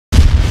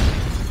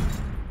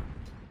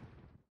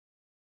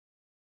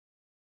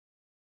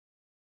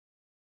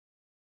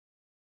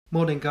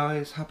Morning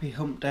guys, happy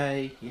hump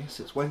day. Yes,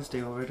 it's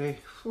Wednesday already.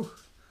 Whew,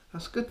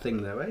 that's a good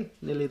thing though, eh?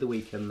 Nearly the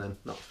weekend then,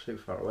 not too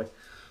far away.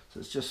 So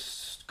it's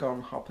just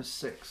gone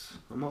 6:30.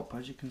 I'm up,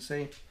 as you can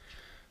see.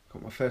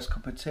 Got my first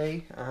cup of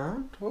tea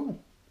and, oh,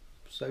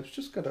 Soph's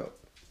just got up.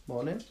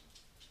 Morning.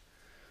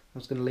 I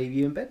was going to leave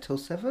you in bed till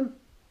 7.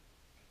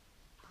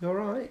 You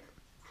alright?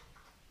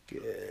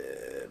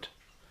 Good.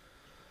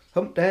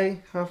 Hump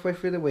day, halfway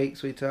through the week,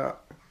 sweetheart.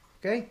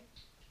 Okay?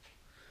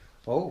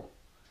 Oh.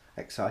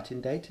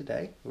 Exciting day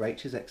today.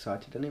 Rach is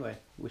excited anyway.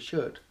 We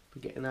should be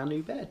getting our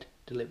new bed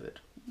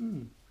delivered.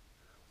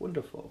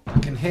 Wonderful. I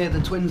can hear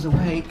the twins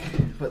awake,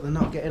 but they're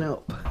not getting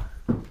up.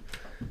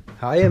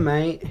 Hiya,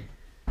 mate.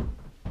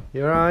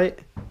 You alright?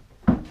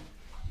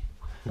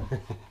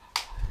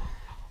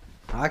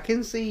 I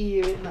can see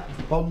you in that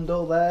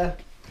bundle there.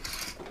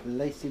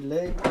 Lacy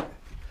Lou.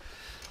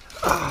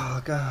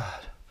 Oh,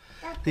 God.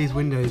 These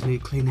windows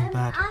need cleaning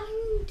bad.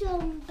 I'm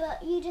done,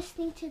 but you just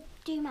need to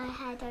do my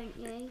hair, don't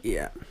you?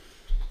 Yeah.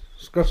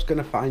 Scruff's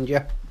gonna find you.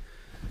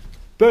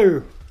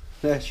 Boo!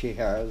 There she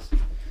has.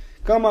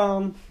 Come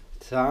on.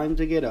 Time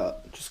to get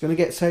up. Just gonna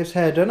get Soph's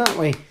hair done, aren't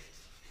we?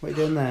 What are you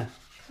doing there?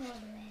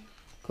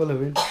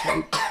 Colouring.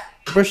 Colouring.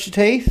 Brush your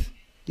teeth?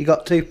 You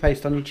got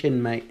toothpaste on your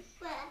chin, mate.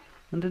 Where?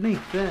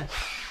 Underneath, there.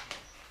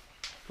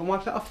 Come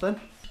wipe it off then.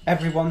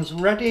 Everyone's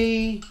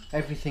ready.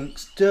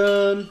 Everything's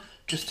done.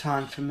 Just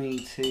time for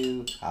me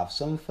to have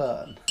some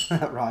fun.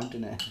 That rhymed,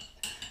 didn't it?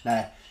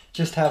 No.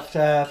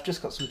 I've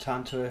just got some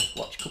time to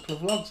watch a couple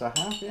of vlogs. I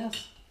have,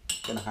 yes.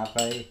 Gonna have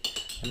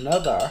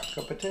another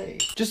cup of tea.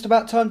 Just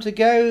about time to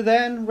go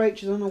then.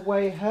 Rachel's on her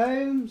way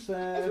home. So.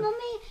 Is Mummy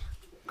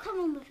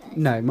coming with us?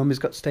 No, Mummy's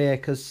got to stay here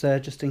because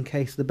just in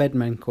case the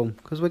bedmen come.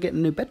 Because we're getting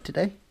a new bed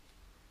today.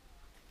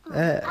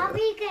 Are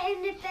we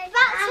getting the bed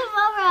back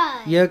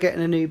tomorrow? You're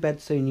getting a new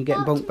bed soon. You're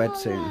getting bunk bed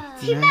soon.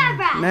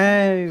 Tomorrow?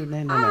 No.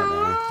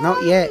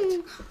 Not yet. On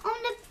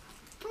the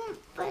bunk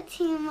bed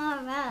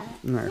tomorrow.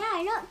 No.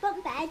 No, not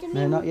bunk bed. I mean,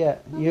 No, not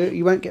yet.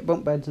 You won't get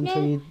bunk beds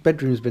until your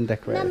bedroom's been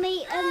decorated.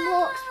 Mummy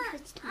walks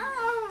with us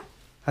tomorrow.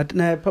 I don't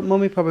know, but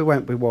Mummy probably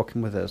won't be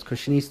walking with us because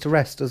she needs to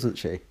rest, doesn't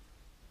she?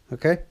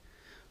 Okay?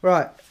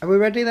 Right, are we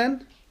ready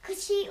then?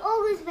 Because she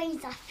always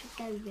waits after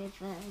go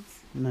with us.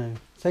 No.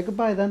 Say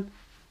goodbye then.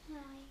 Right.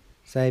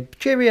 Say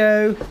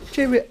cheerio.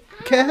 Cheerio.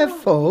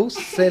 Careful,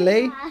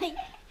 silly. Bye.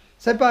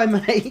 Say bye,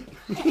 mate.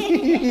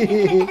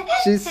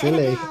 She's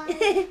silly.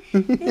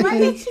 What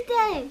did she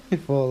do?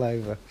 Fall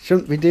over.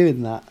 Shouldn't be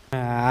doing that.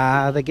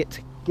 They get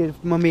to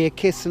give Mummy a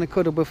kiss and a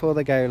cuddle before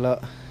they go,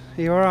 look.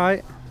 Are you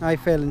alright? How are you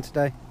feeling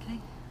today? Okay.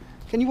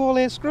 Can you all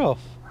hear Scruff?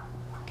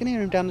 I can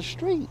hear him down the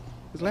street.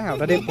 It's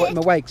loud. I didn't put him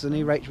away because I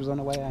knew Rachel was on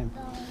her way home.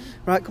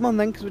 Right, come on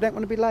then, because we don't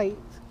want to be late.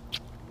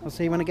 I'll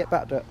see you when I get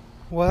back up.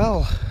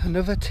 Well,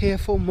 another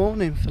tearful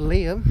morning for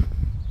Liam.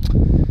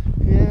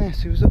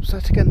 Yes, he was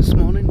upset again this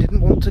morning,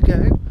 didn't want to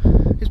go.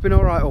 He's been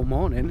alright all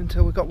morning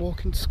until we got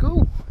walking to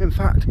school. In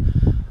fact,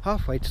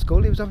 halfway to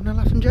school he was having a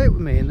laugh and joke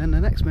with me, and then the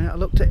next minute I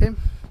looked at him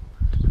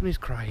and he's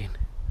crying.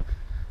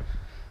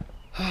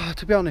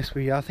 To be honest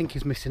with you, I think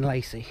he's missing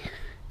Lacey.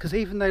 Because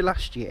even though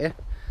last year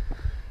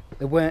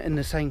they weren't in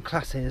the same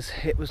classes,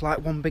 it was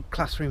like one big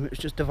classroom, it was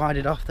just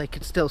divided off, they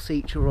could still see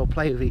each other or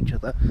play with each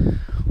other.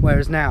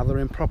 Whereas now they're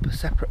in proper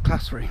separate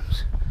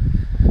classrooms.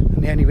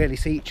 And they only really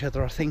see each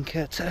other, I think,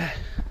 at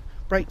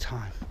break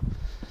time.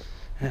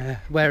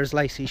 Whereas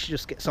Lacey, she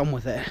just gets on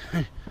with it.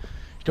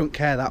 She don't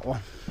care, that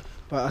one.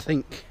 But I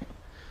think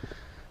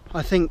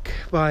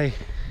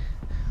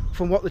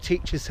from what the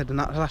teachers said in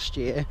that last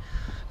year,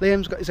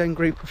 Liam's got his own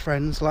group of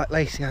friends like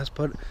Lacey has,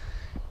 but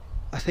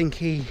I think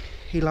he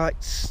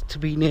likes to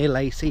be near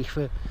Lacey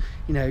for,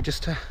 you know,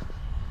 just to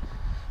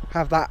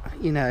have that,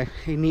 you know,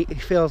 he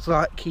feels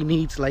like he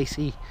needs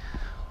Lacey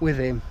with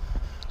him,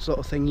 sort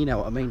of thing, you know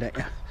what I mean, don't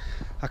you?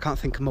 I can't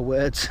think of my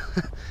words.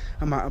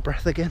 I'm out of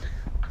breath again.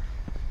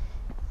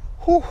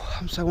 Whew,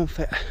 I'm so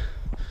unfit.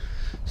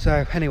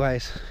 So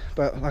anyways,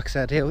 but like I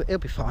said, he'll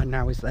be fine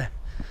now he's there.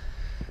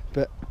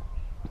 But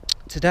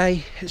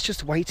today it's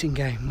just a waiting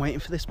game, waiting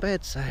for this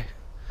bed, so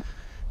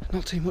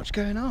not too much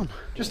going on.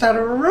 Just had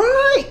a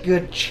right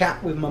good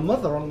chat with my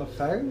mother on the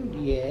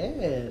phone.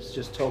 Yes,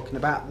 just talking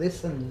about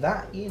this and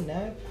that, you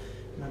know,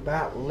 and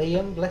about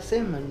Liam, bless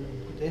him,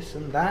 and this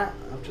and that.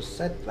 I've just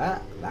said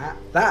that.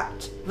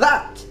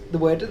 The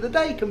word of the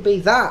day can be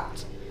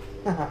that.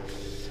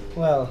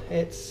 Well,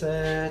 it's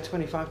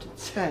 25 to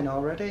 10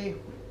 already.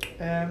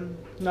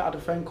 Not had a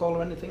phone call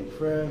or anything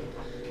for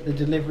the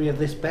delivery of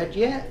this bed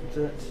yet.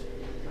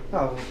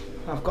 Well,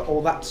 I've got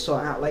all that to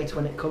sort out later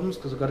when it comes,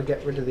 because I've got to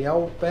get rid of the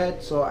old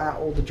bed, sort out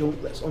all the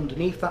junk that's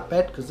underneath that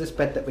bed, because this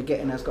bed that we're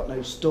getting has got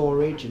no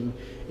storage and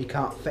you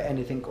can't fit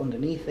anything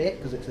underneath it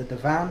because it's a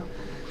divan.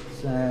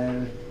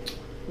 So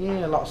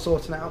yeah, a lot of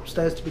sorting out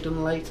upstairs to be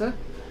done later.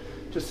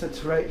 Just said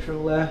to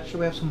Rachel, shall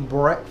we have some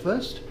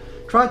breakfast?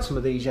 Tried some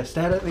of these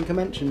yesterday, I don't think I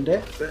mentioned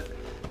it, but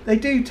they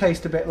do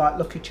taste a bit like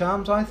Lucky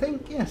Charms, I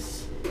think.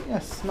 Yes,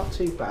 not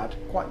too bad,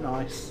 quite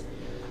nice.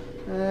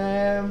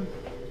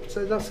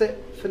 So that's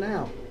it for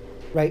now.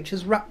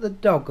 Rachel's wrapped the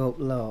dog up,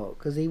 look,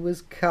 because he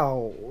was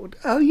cold.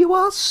 Oh, you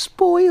are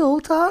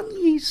spoiled, aren't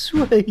you,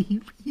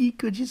 sweet? You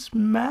gorgeous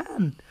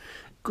man.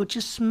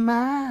 Gorgeous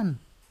man,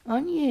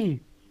 aren't you?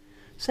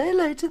 Say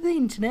hello to the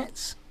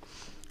internets.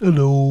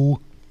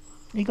 Hello.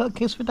 You got a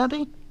kiss for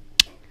Daddy?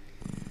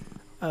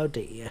 Oh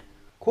dear.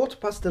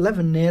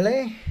 11:15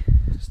 nearly.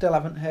 Still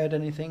haven't heard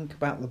anything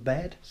about the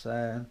bed,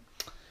 so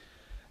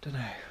don't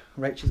know.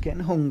 Rachel's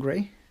getting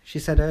hungry. She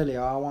said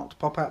earlier, I want to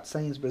pop out to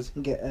Sainsbury's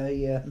and get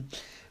a,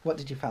 what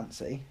did you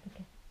fancy?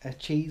 Okay. A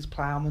cheese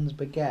ploughman's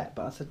baguette.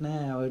 But I said,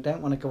 no, I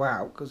don't want to go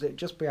out because it'd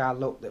just be our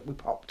luck that we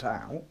popped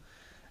out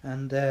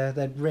and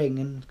they'd ring.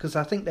 And because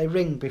I think they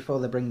ring before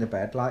they bring the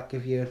bed, like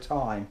give you a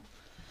time.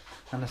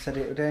 And I said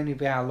it would only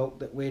be our luck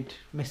that we'd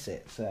miss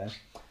it. So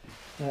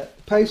the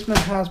postman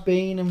has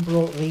been and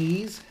brought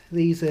these.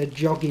 These are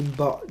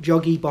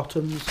joggy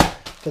bottoms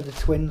for the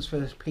twins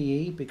for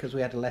PE because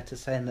we had a letter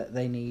saying that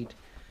they need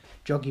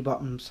joggy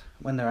bottoms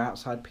when they're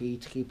outside PE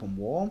to keep them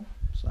warm.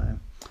 So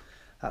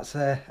that's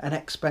an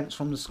expense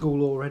from the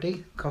school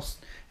already. It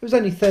was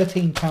only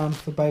 £13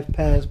 for both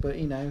pairs, but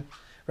you know,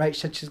 Rach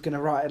said she's going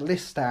to write a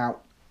list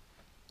out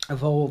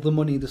of all the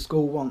money the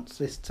school wants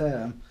this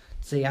term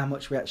to see how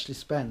much we actually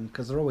spend,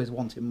 because they're always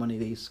wanting money,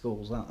 these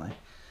schools, aren't they?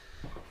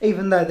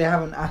 Even though they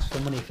haven't asked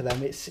for money for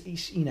them, it's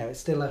you know, it's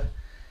still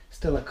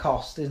a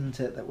cost, isn't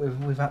it, that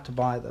we've had to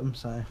buy them.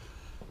 So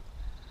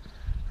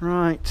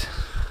right,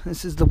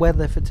 this is the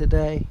weather for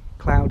today.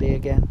 Cloudy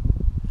again.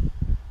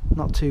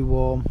 Not too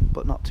warm,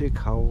 but not too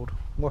cold.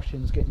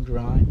 Washing's getting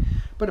dry.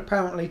 But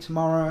apparently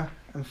tomorrow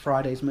and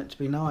Friday's meant to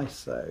be nice,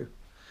 so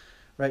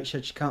Rach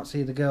said she can't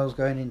see the girls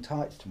going in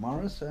tights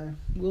tomorrow, so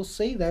we'll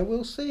see though,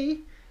 we'll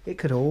see. It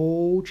could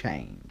all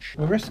change.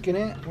 We're risking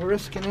it, we're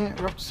risking it.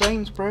 We're off to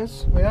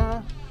Sainsbury's, we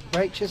are.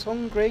 Rach is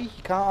hungry,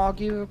 you can't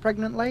argue with a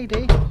pregnant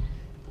lady.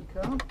 You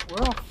can't,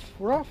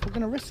 we're off, we're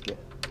going to risk it.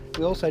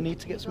 We also need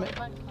to get some...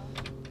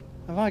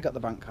 Have I got the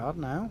bank card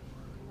now?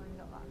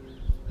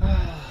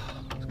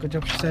 It's a good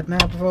job she said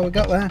now before we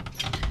got there.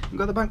 We've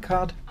got the bank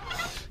card.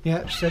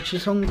 Yeah, she said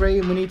she's hungry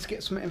and we need to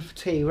get something in for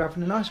tea. We're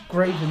having a nice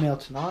gravy meal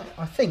tonight.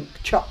 I think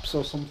chops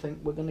or something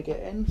we're going to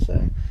get in.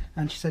 So,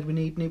 and she said we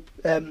need new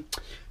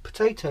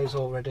potatoes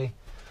already.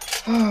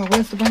 Oh,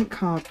 where's the bank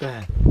card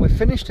there? We're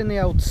finished in the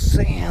old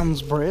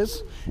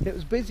Sainsbury's. It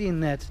was busy in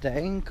there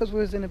today, and because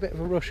we was in a bit of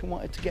a rush and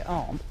wanted to get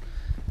on,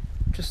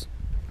 just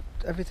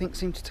everything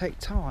seemed to take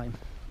time.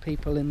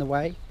 People in the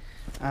way,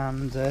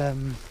 and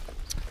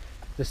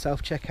the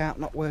self-checkout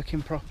not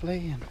working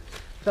properly, and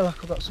I feel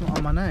like I've got something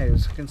on my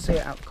nose. I can see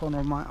it out the corner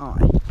of my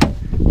eye.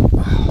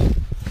 Oh.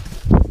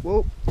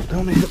 Whoa,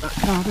 don't want to hit that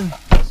card in.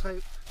 Let's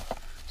hope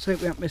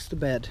we haven't missed the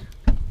bed.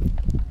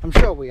 I'm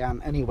sure we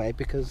aren't anyway,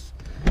 because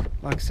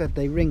like I said,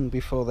 they ring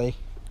before they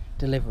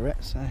deliver it,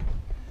 so,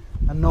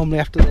 and normally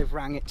after they've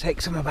rang it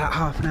takes them about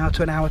half an hour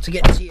to an hour to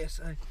get to you,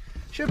 so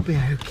should be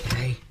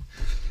okay.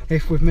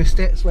 If we've missed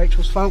it, it's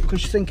Rachel's fault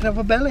because she's thinking of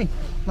her belly.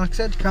 Like I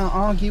said, you can't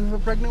argue with a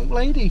pregnant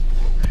lady.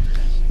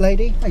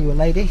 Lady? Are you a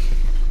lady?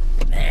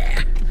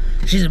 Nah,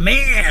 she's a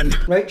man.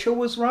 Rachel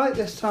was right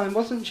this time,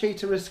 wasn't she,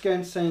 to risk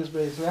going to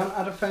Sainsbury's? We haven't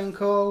had a phone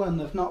call and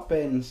they've not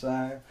been,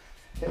 so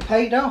it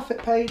paid off,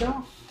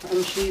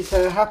 And she's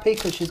happy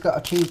because she's got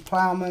a cheese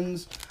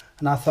ploughman's,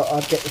 and I thought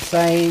I'd get the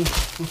same.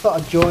 I thought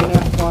I'd join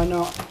her, why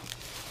not?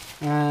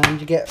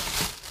 And you get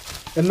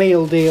a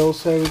meal deal,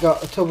 so we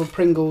got a tub of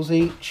Pringles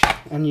each,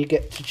 and you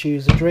get to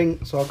choose a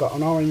drink. So I got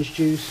an orange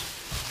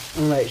juice,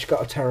 and Rach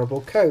got a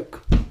terrible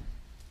Coke.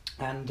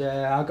 And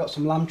I got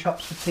some lamb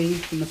chops for tea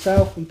for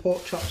myself, and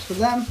pork chops for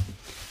them,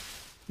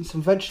 and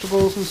some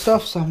vegetables and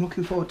stuff. So I'm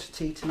looking forward to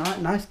tea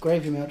tonight. Nice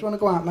gravy meal. Do you want to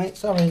go out, mate?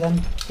 Sorry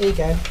then. Here you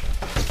go.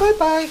 Bye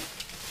bye.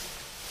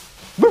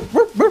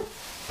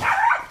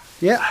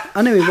 Yeah,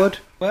 I knew he would.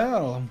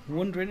 Well, I'm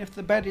wondering if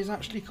the bed is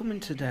actually coming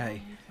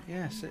today.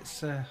 Yes,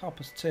 it's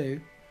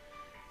 2:30.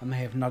 I may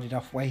have nodded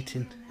off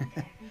waiting.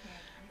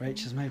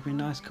 Rach has made me a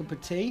nice cup of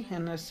tea,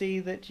 and I see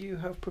that you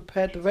have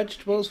prepared the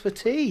vegetables for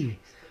tea.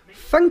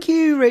 Thank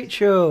you,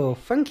 Rachel.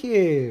 Thank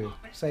you.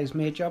 Saves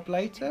me a job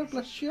later,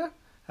 bless you.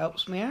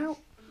 Helps me out.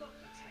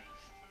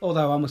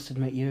 Although I must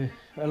admit you're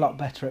a lot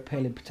better at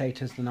peeling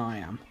potatoes than I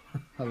am.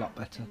 A lot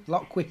better. A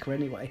lot quicker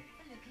anyway.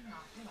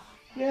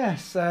 Yeah,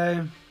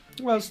 so...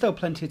 Well, still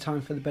plenty of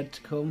time for the bed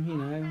to come, you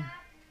know.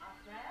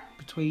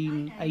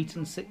 Between 8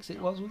 and 6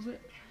 it was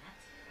it?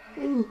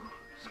 Oh,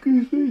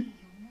 excuse me.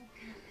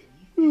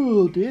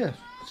 Oh dear,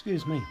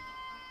 excuse me.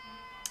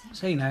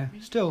 So, you know,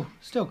 still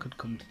could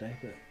come today,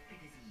 but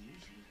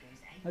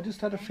I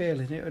just had a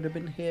feeling it would have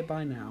been here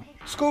by now.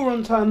 School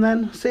run time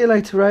then. See you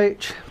later,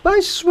 Rach. Bye,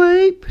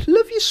 Sweep.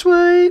 Love you,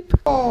 Sweep.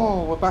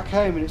 Oh, we're back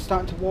home and it's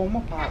starting to warm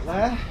up out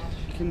there.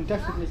 You can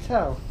definitely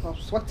tell. I'm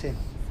sweating.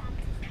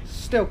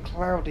 Still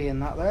cloudy in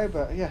that though,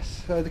 but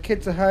yes. So the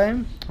kids are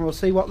home. We'll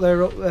see what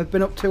they've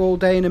been up to all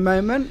day in a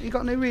moment. You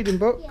got a new reading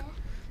book? Yeah.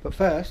 But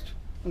first,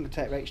 I'm going to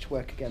take Rach to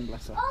work again,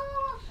 bless her.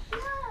 Oh, no.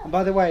 And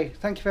by the way,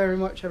 thank you very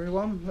much,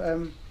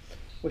 everyone.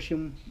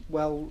 Wishing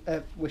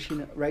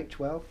Rach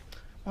well.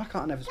 Why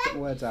can't I never spit the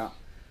words out?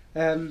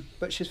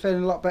 But she's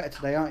feeling a lot better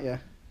today, aren't you?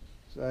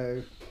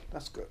 So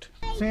that's good.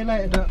 See you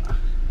later, Duck.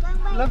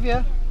 Love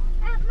you.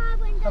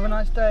 Have a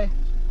nice day.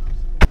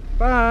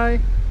 Bye.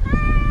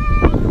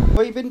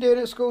 What have you been doing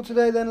at school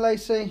today then,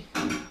 Lacey?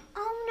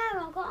 Oh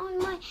no, I got on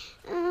my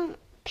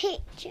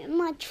picture,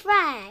 my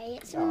tray.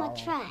 It's on my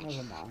tray.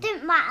 Never mind.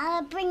 Didn't matter,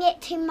 I'll bring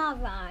it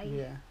tomorrow.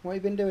 Yeah. What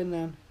have you been doing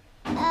then?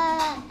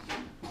 I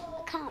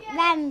can't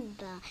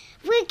remember.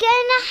 We're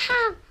gonna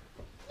have...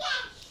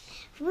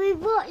 We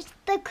watched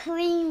the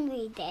Queen,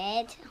 we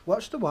did.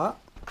 Watch the what?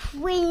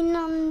 Queen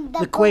on the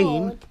board.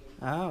 Queen?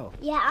 Oh.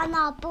 Yeah, on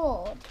our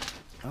board.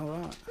 All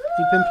right.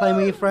 You've been playing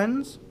with your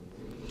friends?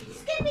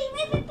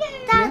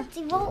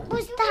 Daddy, what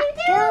was that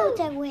girl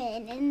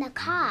doing in the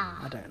car?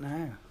 I don't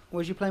know.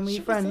 Was you playing with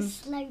your friends? She was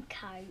a slow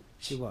coach.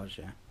 She was,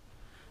 yeah.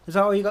 Is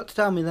that all you got to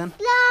tell me then?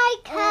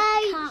 Slow coach.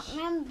 I can't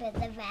remember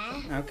the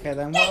rest. Okay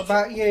then. What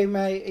about you,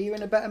 mate? Are you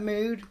in a better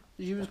mood?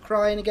 You was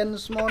crying again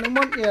this morning,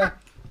 weren't you?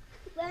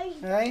 Well,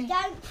 Hey?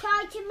 don't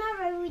cry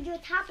tomorrow with your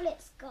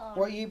tablets gone.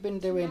 What have you been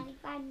doing?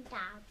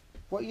 Dad.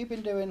 What have you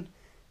been doing?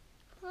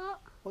 What?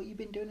 What have you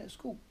been doing at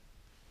school?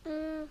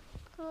 Can't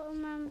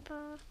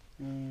remember.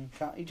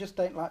 You just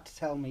don't like to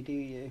tell me, do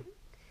you?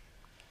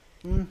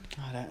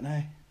 I don't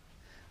know.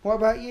 What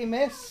about you,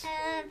 miss?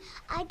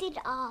 I did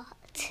art.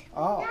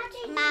 Art?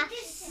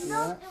 Maths.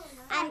 Yeah.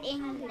 And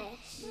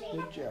English.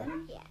 Did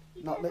you? Yeah.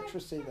 Not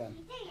literacy then?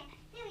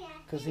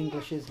 Because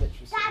English is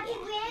literacy. Daddy,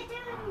 we're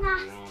doing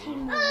maths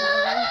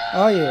tomorrow.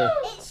 Are you?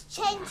 It's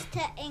changed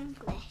to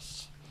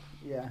English.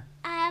 Yeah.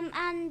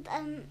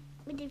 And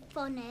we did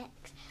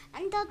phonics.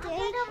 And Daddy,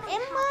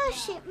 in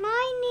worship,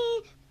 my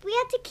knee, we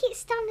had to keep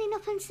standing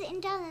up and sitting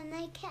down, and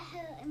they kept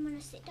hurting when I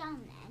sit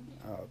down then.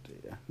 Oh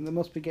dear. They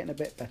must be getting a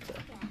bit better.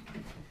 Yeah.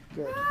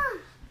 Good.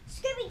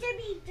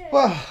 Scooby-Dooby-Doo.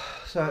 Well,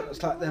 so it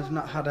looks like they've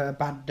not had a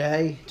bad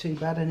day. Too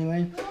bad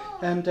anyway.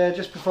 And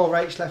just before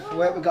Rach left for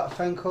work, we got a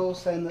phone call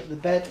saying that the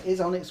bed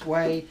is on its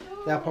way.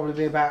 They'll probably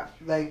be about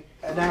an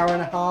hour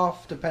and a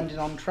half, depending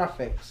on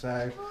traffic.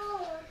 So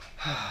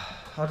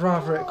I'd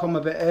rather it come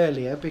a bit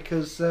earlier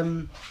because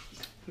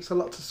it's a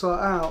lot to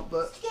sort out.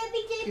 But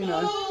you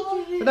know,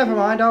 but never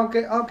mind. I'll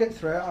get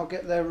through it. I'll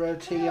get their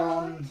tea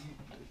on.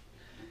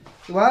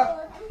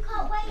 What?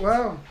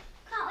 Well,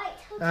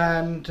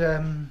 and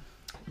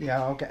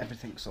yeah, I'll get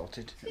everything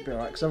sorted. It'll be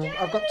alright. Because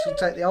I've got to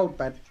take the old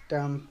bed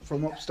down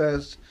from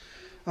upstairs.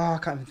 Oh, I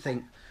can't even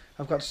think.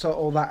 I've got to sort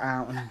all that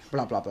out and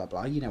blah blah blah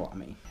blah. You know what I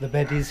mean. The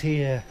bed is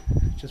here.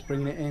 Just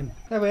bringing it in.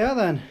 There we are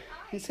then.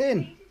 It's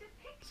in.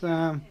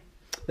 So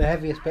the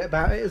heaviest bit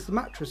about it is the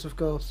mattress, of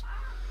course.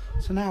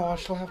 So now I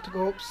shall have to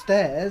go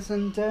upstairs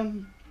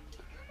and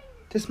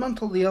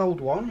dismantle the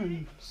old one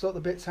and sort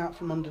the bits out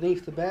from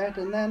underneath the bed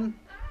and then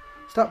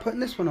start putting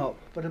this one up.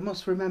 But I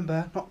must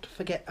remember not to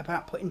forget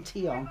about putting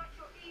tea on.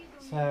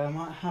 So I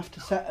might have to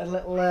set a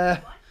little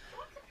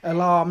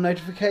alarm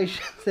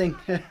notification thing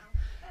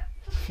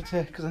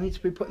because I need to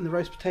be putting the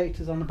roast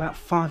potatoes on about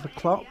 5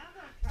 o'clock.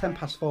 It's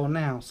 4:10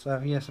 now,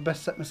 so yes, I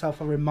best set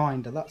myself a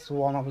reminder. That's the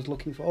one I was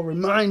looking for. A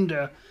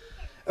reminder.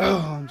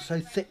 Oh, I'm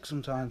so thick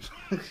sometimes.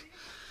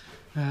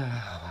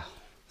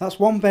 That's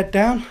one bed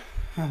down.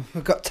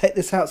 I've got to take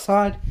this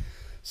outside,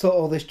 sort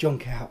all this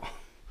junk out,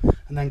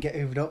 and then get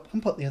hoovered up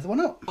and put the other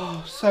one up.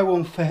 Oh, so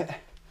unfit.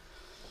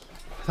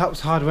 That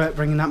was hard work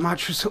bringing that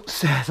mattress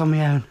upstairs on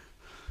my own.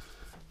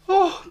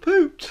 Oh,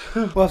 pooped.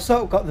 Well, I've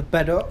sort of got the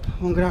bed up.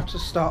 I'm going to have to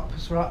stop.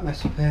 It's a right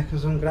mess up here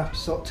because I'm going to have to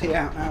sort tea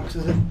out now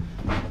because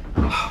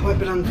I won't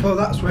be long before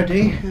that's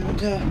ready.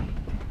 And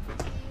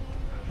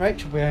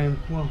Rachel will be home.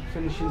 Well,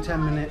 finish in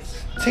 10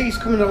 minutes. Tea's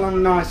coming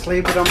along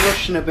nicely, but I'm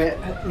rushing a bit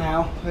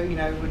now. You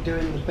know, we're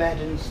doing the bed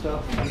and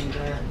stuff and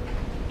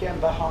getting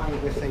behind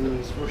with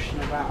things, rushing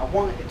about. I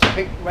wanted to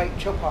pick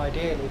Rach up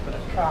ideally, but I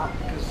can't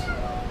because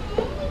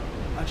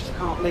I just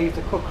can't leave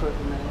the cooker at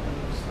the minute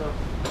and stuff.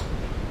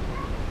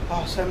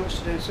 Oh, so much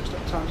to do, such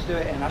little time to do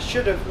it in. I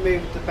should have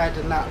moved the bed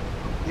and that,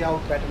 the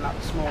old bed and that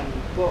this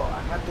morning, but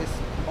I had this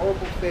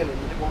horrible feeling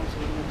that it wasn't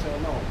going to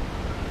turn up.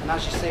 And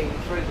as you see,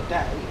 through the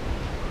day,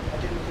 I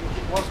didn't think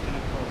it was going to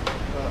come.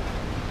 But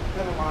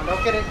never mind,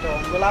 I'll get it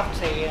done. We'll have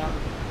tea and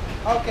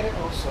I'll get it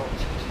all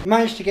sorted.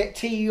 Managed to get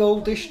tea all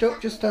dished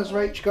up just as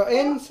Rach got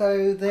in,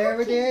 so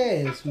there it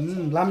is.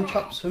 Lamb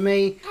chops for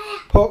me,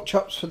 pork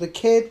chops for the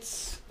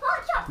kids.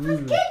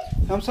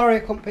 I'm sorry I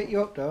couldn't pick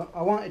you up though.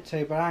 I wanted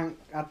to, but I ain't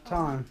had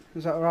time.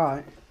 Is that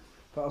alright?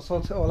 But I'll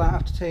sort it all out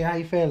after tea. How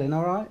you feeling?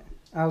 Alright?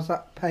 How's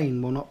that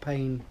pain? Well, not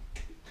pain.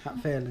 That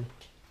feeling.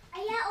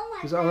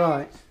 Is that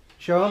alright?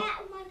 Sure?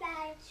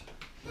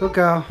 Good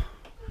girl.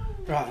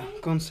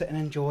 Right, go and sit and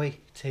enjoy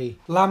tea.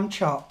 Lamb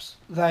chops.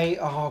 They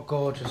are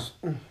gorgeous.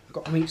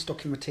 Got the meat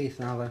stuck in my teeth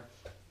now though.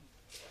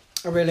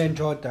 I really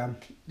enjoyed them.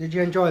 Did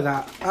you enjoy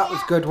that? That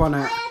was good,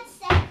 wasn't it?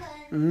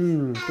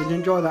 Did you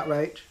enjoy that,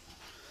 Rach?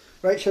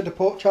 Rach said the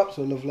pork chops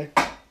were lovely.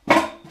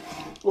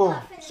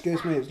 Oh,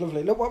 excuse me, it was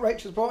lovely. Look what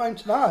Rachel's brought home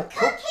tonight.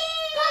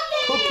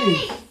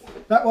 Cookies.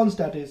 That one's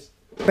Daddy's.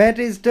 Bed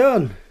is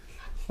done.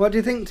 What do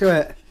you think to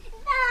it?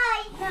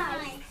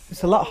 Nice.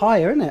 It's a lot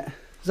higher, isn't it?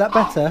 Is that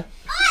better?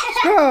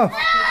 Let's go. Now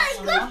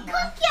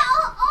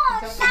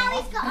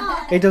he's got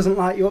on. He doesn't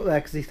like you up there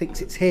because he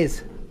thinks it's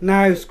his.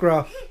 No,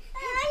 Scruff.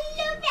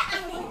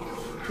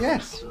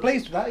 Yes,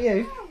 pleased with that,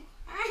 you?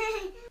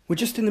 We're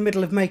just in the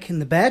middle of making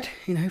the bed,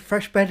 you know,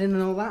 fresh bedding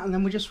and all that, and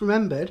then we just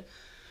remembered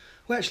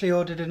we actually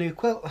ordered a new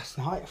quilt last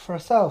night for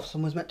ourselves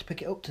and was meant to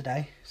pick it up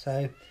today.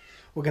 So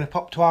we're going to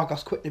pop to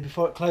Argos quickly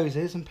before it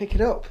closes and pick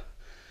it up.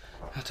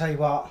 I'll tell you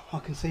what, I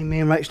can see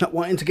me and Rach not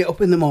wanting to get up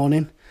in the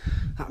morning.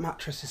 That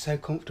mattress is so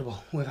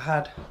comfortable. We've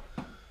had...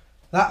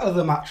 That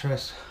other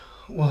mattress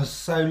was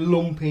so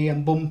lumpy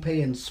and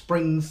bumpy and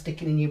springs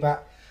sticking in your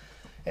back.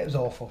 It was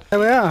awful. There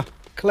we are,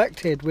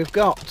 collected. We've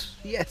got,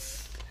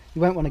 yes.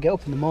 You won't want to get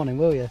up in the morning,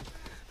 will you?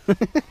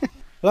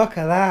 Look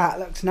at that,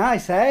 looks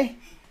nice, eh?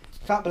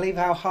 Can't believe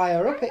how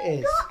higher up it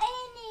is. Got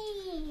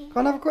any. Go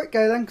on, have a quick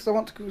go then, because I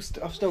want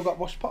to. I've still got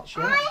wash pots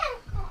yet. I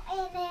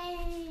haven't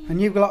got any.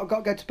 And you've got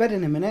to go to bed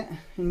in a minute,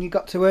 and you've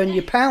got to earn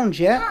your pounds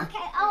yet. Okay,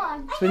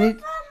 on. So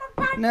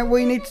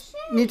we need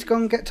to go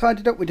and get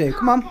tidied up. We do.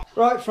 Come on.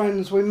 Right,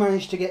 friends, we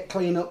managed to get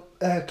cleaned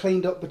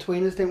up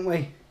between us, didn't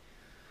we?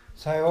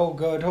 So all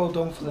good, all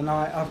done for the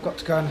night. I've got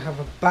to go and have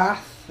a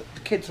bath.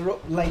 The kids are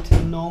up later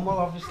than normal,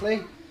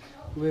 obviously,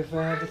 with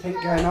everything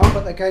going on,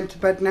 but they're going to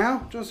bed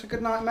now. Just a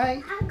good night,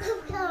 mate.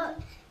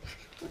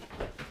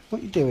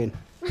 What are you doing?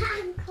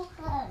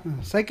 Oh,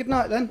 say good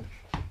night then.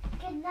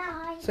 Good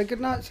night. Say good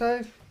night,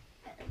 so.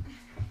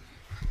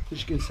 As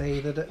you can see,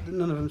 that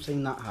none of them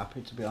seem that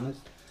happy, to be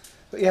honest.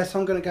 But yes,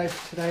 I'm going to go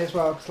for today as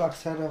well, because like I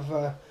said,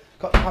 I've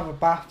got to have a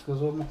bath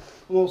because I'm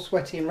all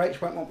sweaty, and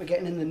Rach won't want me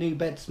getting in the new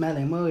bed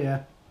smelling, will you?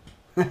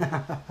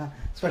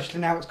 Especially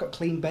now it's got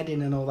clean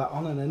bedding and all that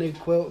on, and a new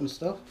quilt and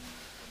stuff.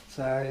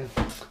 So,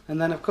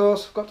 and then of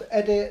course I've got to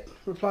edit,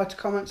 reply to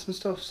comments and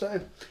stuff. So,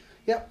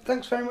 yep,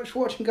 thanks very much for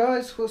watching,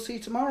 guys. We'll see you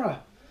tomorrow.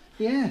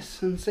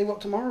 Yes, and see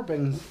what tomorrow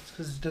brings.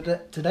 Because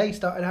today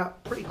started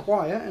out pretty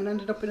quiet and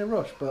ended up in a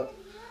rush, but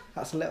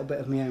that's a little bit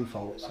of my own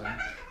fault. So,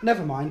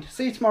 never mind.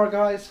 See you tomorrow,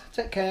 guys.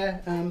 Take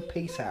care and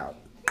peace out.